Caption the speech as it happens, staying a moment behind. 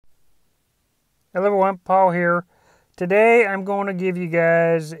Hello everyone, Paul here. Today I'm going to give you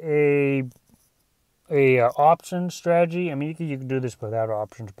guys a option strategy. I mean, you can do this without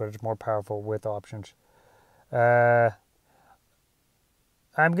options, but it's more powerful with options. Uh,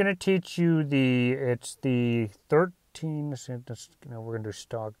 I'm going to teach you it's the 13. We're going to do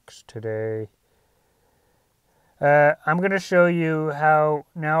stocks today. I'm going to show you how.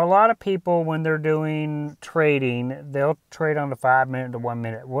 Now, a lot of people, when they're doing trading, they'll trade on the 5 minute to 1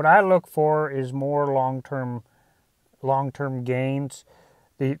 minute. What I look for is more long-term gains.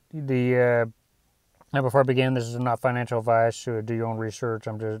 Now before I begin, this is not financial advice. So do your own research.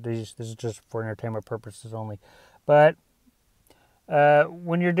 This is just for entertainment purposes only. But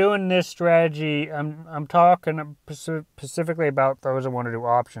when you're doing this strategy, I'm talking specifically about those that want to do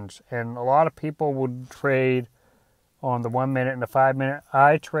options. And a lot of people would trade on the 1 minute and the 5 minute.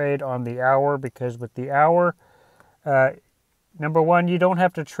 I trade on the hour because with the hour, number one, you don't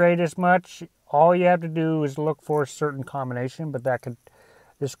have to trade as much. All you have to do is look for a certain combination, but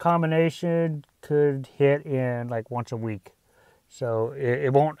this combination could hit in like once a week. So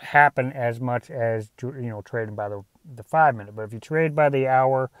it won't happen as much as trading by the 5 minute. But if you trade by the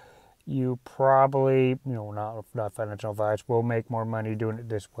hour, you probably, not financial advice, will make more money doing it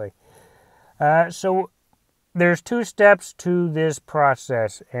this way. So there's two steps to this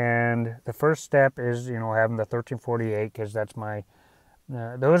process, and the first step is having the 1348, because that's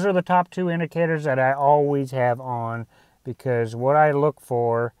those are the top two indicators that I always have on, because what I look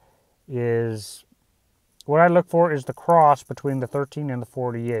for is the cross between the 13 and the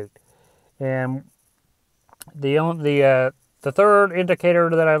 48. And the third indicator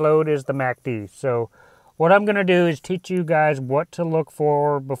that I load is the MACD. So what I'm going to do is teach you guys what to look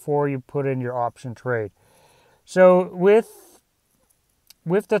for before you put in your option trade. So with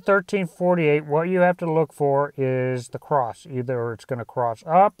the 1348, what you have to look for is the cross. Either it's going to cross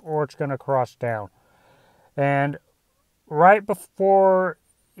up or it's going to cross down. And right before,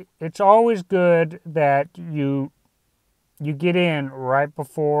 it's always good that you get in right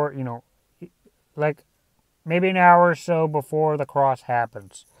before, like maybe an hour or so before the cross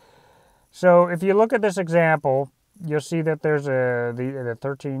happens. So if you look at this example, you'll see that there's the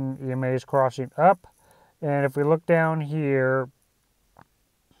 13 EMA is crossing up. And if we look down here,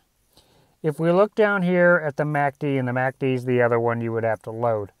 at the MACD, and the MACD is the other one you would have to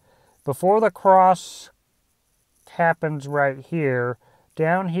load. Before the cross happens right here,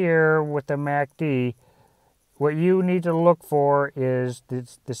 down here with the MACD, what you need to look for is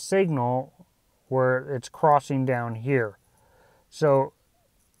the signal where it's crossing down here. So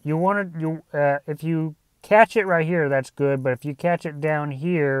you want to, if you catch it right here, that's good. But if you catch it down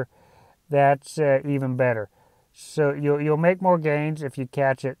here, that's even better. So you'll make more gains if you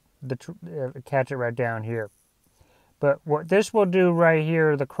catch it right down here. But what this will do right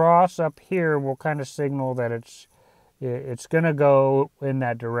here, the cross up here will kind of signal that it's going to go in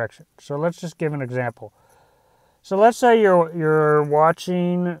that direction. So let's just give an example. So let's say you're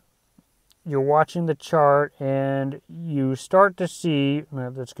watching the chart and you start to see,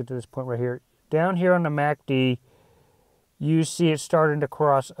 let's get to this point right here. Down here on the MACD, you see it starting to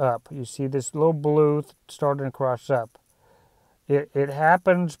cross up. You see this little blue starting to cross up. It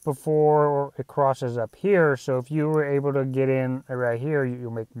happens before it crosses up here. So if you were able to get in right here, you'll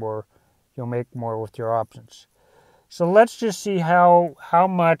make more. You'll make more with your options. So let's just see how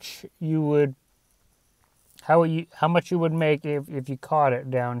much you would make if you caught it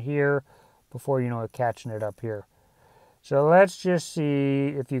down here before catching it up here. So let's just see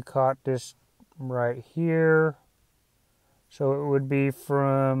if you caught this right here. So it would be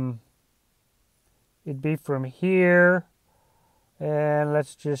from here, and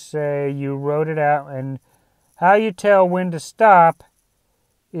let's just say you wrote it out. And how you tell when to stop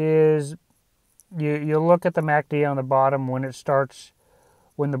is you look at the MACD on the bottom. When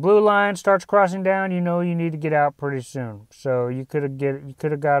the blue line starts crossing down, you need to get out pretty soon. So you could have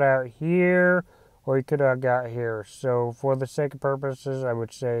got out here, or you could have got here. So for the sake of purposes, I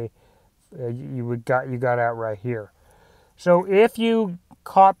would say you got out right here. So if you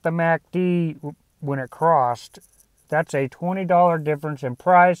caught the MACD when it crossed, that's a $20 difference in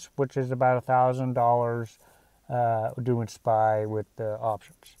price, which is about $1,000 doing SPY with the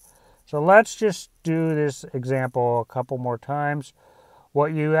options. So let's just do this example a couple more times.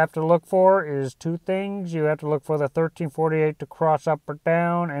 What you have to look for is two things. You have to look for the 1348 to cross up or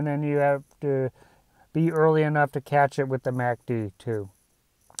down, and then you have to be early enough to catch it with the MACD too.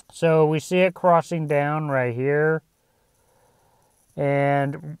 So we see it crossing down right here.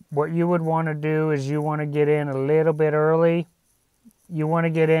 And what you would want to do is you want to get in a little bit early. You want to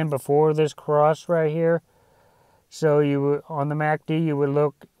get in before this cross right here. So you would, on the MACD, you would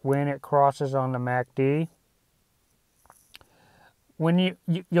look when it crosses on the MACD. When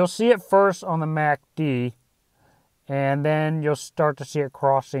you'll see it first on the MACD, and then you'll start to see it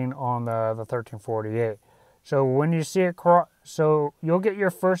crossing on the 1348. So when you see it so you'll get your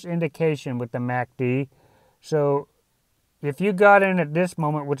first indication with the MACD. So if you got in at this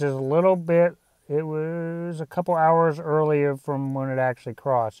moment, which is a little bit, it was a couple hours earlier from when it actually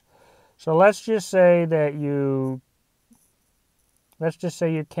crossed. So let's just say you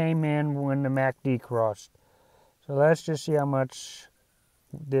came in when the MACD crossed. So let's just see how much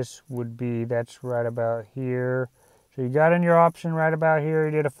this would be. That's right about here. So you got in your option right about here.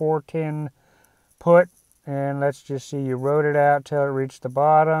 You did a 410 put, and let's just see, you wrote it out till it reached the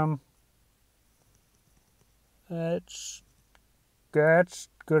bottom. That's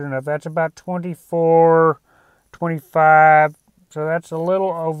good enough. That's about 24, 25. So that's a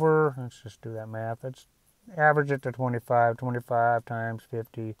little over, let's just do that math. Let's average it to 25. 25 times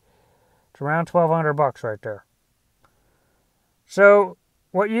 50. It's around $1,200 right there. So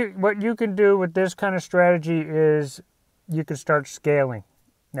what you can do with this kind of strategy is you can start scaling.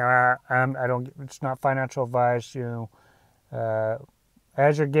 Now I don't. It's not financial advice. You know,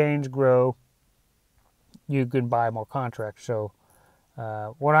 as your gains grow, you can buy more contracts. So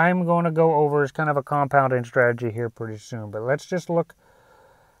what I'm going to go over is kind of a compounding strategy here pretty soon. But let's just look.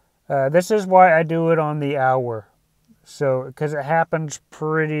 This is why I do it on the hour. So because it happens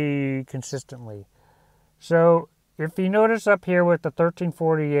pretty consistently. So if you notice up here with the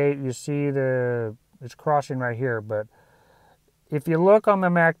 1348, you see it's crossing right here. But if you look on the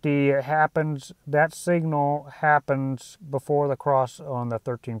MACD, it happens, that signal happens before the cross on the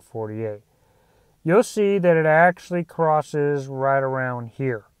 1348. You'll see that it actually crosses right around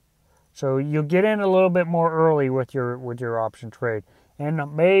here. So you'll get in a little bit more early with your option trade.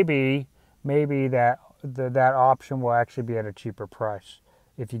 And maybe that option will actually be at a cheaper price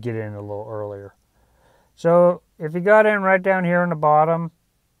if you get in a little earlier. So if you got in right down here on the bottom,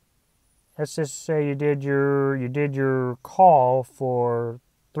 let's just say you did your call for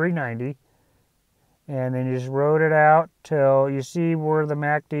 390, and then you just wrote it out till you see where the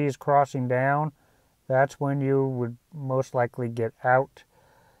MACD is crossing down. That's when you would most likely get out.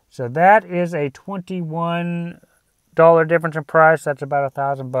 So that is a $21 difference in price. That's about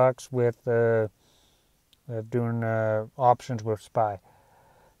 $1,000 with doing options with SPY.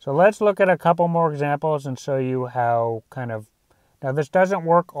 So let's look at a couple more examples and show you how now this doesn't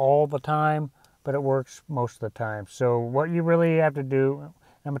work all the time, but it works most of the time. So what you really have to do,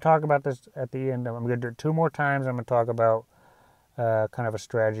 I'm going to talk about this at the end. I'm going to do it 2 more times. I'm going to talk about kind of a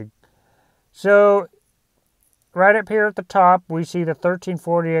strategy. So right up here at the top, we see the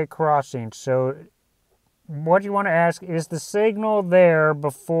 1348 crossing. So what you want to ask, is the signal there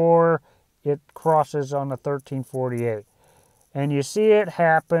before it crosses on the 1348? And you see it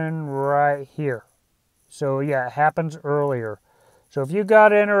happen right here. So yeah, it happens earlier. So if you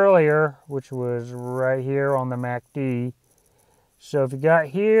got in earlier, which was right here on the MACD, so if you got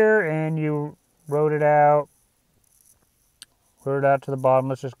here and you wrote it out to the bottom,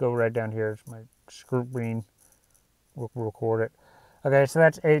 let's just go right down here. It's my screen. We'll record it. Okay, so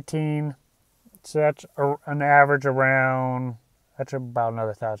that's 18. So that's an average around, that's about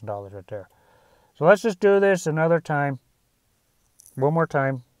another $1,000 right there. So let's just do this another time. One more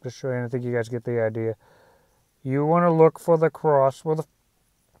time, just so I think you guys get the idea. You want to look for the cross. Well,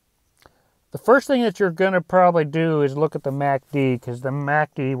 the first thing that you're going to probably do is look at the MACD, because the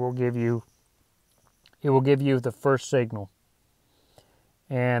MACD will give you the first signal.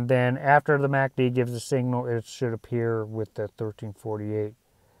 And then after the MACD gives the signal, it should appear with the 1348.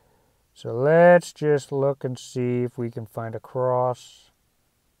 So let's just look and see if we can find a cross.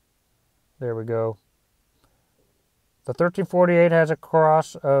 There we go. The 1348 has a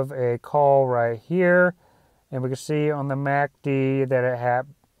cross of a call right here, and we can see on the MACD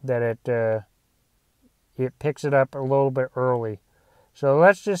that it picks it up a little bit early. So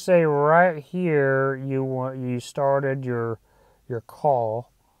let's just say right here you started your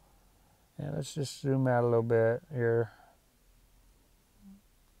call, and let's just zoom out a little bit here.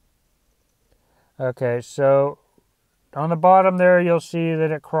 Okay, so on the bottom there you'll see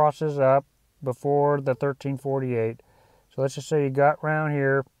that it crosses up before the 1348. So let's just say you got around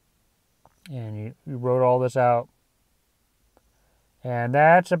here and you wrote all this out. And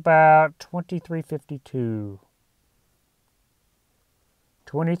that's about 2352.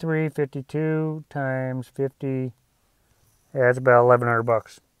 2352 times 50. Yeah, it's about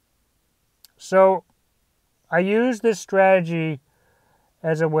 $1,100. So I use this strategy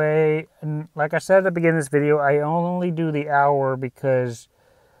as a way, and like I said at the beginning of this video, I only do the hour because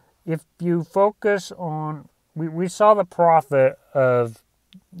if you focus on we saw the profit of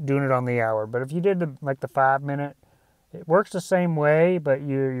doing it on the hour. But if you did the 5 minute, it works the same way, but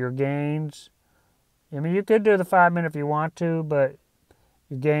your gains, I mean, you could do the 5 minute if you want to, but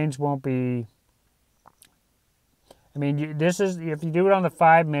your gains won't be, I mean, this is, if you do it on the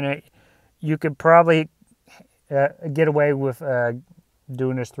 5 minute, you could probably get away with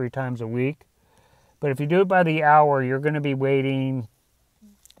doing this 3 times a week. But if you do it by the hour, you're going to be waiting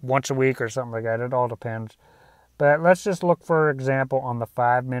once a week or something like that. It all depends. But let's just look, for example, on the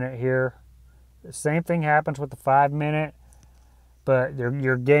 5 minute here. The same thing happens with the 5 minute, but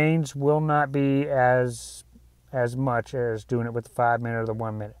your gains will not be as much as doing it with the 5 minute or the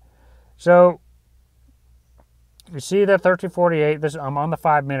 1 minute. So you see that 1348. This, I'm on the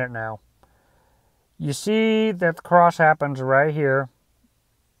 5 minute now. You see that the cross happens right here,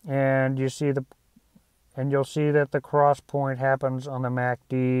 and you'll see that the cross point happens on the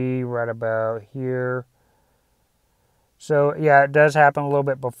MACD right about here. So yeah, it does happen a little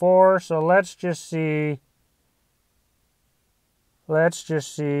bit before. So let's just see.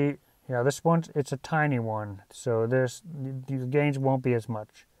 Yeah, this one, it's a tiny one. So your gains won't be as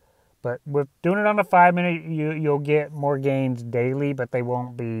much. But with doing it on the 5 minute, you'll get more gains daily, but they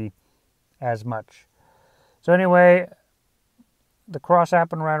won't be as much. So anyway, the cross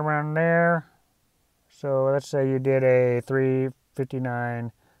happened right around there. So let's say you did a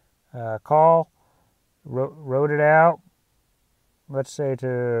 359 call, wrote it out. Let's say to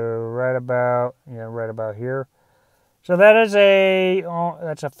right about here. So that is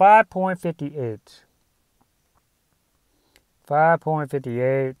that's a 5.58.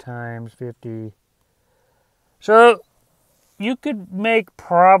 5.58 times 50. So you could make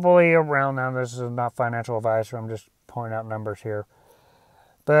probably around, now this is not financial advice, so I'm just pointing out numbers here.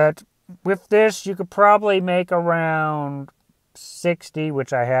 But with this, you could probably make around 60,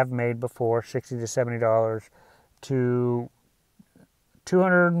 which I have made before, $60 to $70, to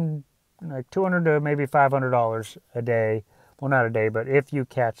 200 to maybe $500 a day. Well, not a day, but if you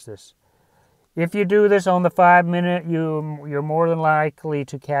catch this. If you do this on the 5 minute, you're more than likely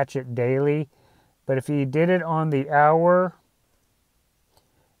to catch it daily. But if you did it on the hour,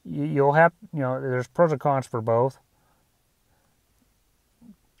 you'll have, there's pros and cons for both.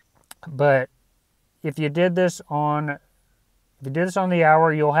 But if you did this on the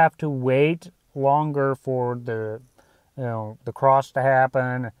hour, you'll have to wait longer for the cross to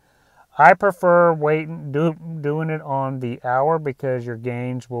happen. I prefer doing it on the hour because your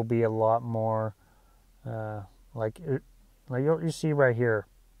gains will be a lot more, like you see right here.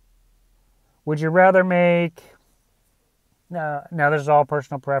 Would you rather make? Now this is all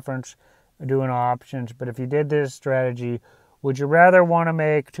personal preference, doing options. But if you did this strategy, would you rather want to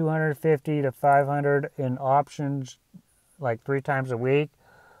make 250 to 500 in options, like 3 times a week,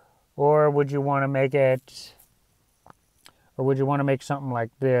 or would you want to make it? Or would you want to make something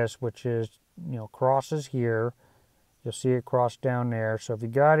like this, which is, crosses here. You'll see it cross down there. So if you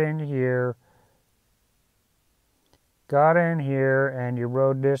got in here, and you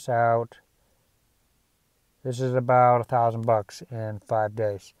rode this out, this is about $1,000 in 5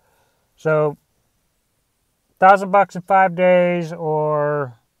 days. So $1,000 in 5 days,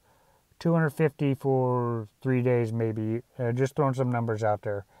 or 250 for 3 days, maybe. Just throwing some numbers out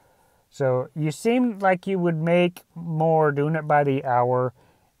there. So you seem like you would make more doing it by the hour.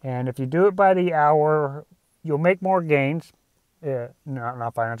 And if you do it by the hour, you'll make more gains.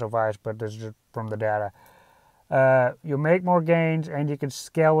 Not financial advice, but this is just from the data. You'll make more gains, and you can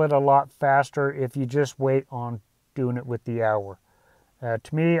scale it a lot faster if you just wait on doing it with the hour.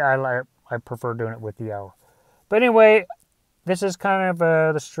 To me, I prefer doing it with the hour. But anyway, this is kind of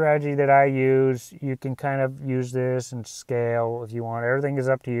the strategy that I use. You can kind of use this and scale if you want. Everything is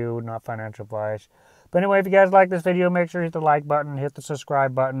up to you, not financial advice. But anyway, if you guys like this video, make sure you hit the like button, hit the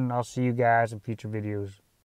subscribe button. I'll see you guys in future videos.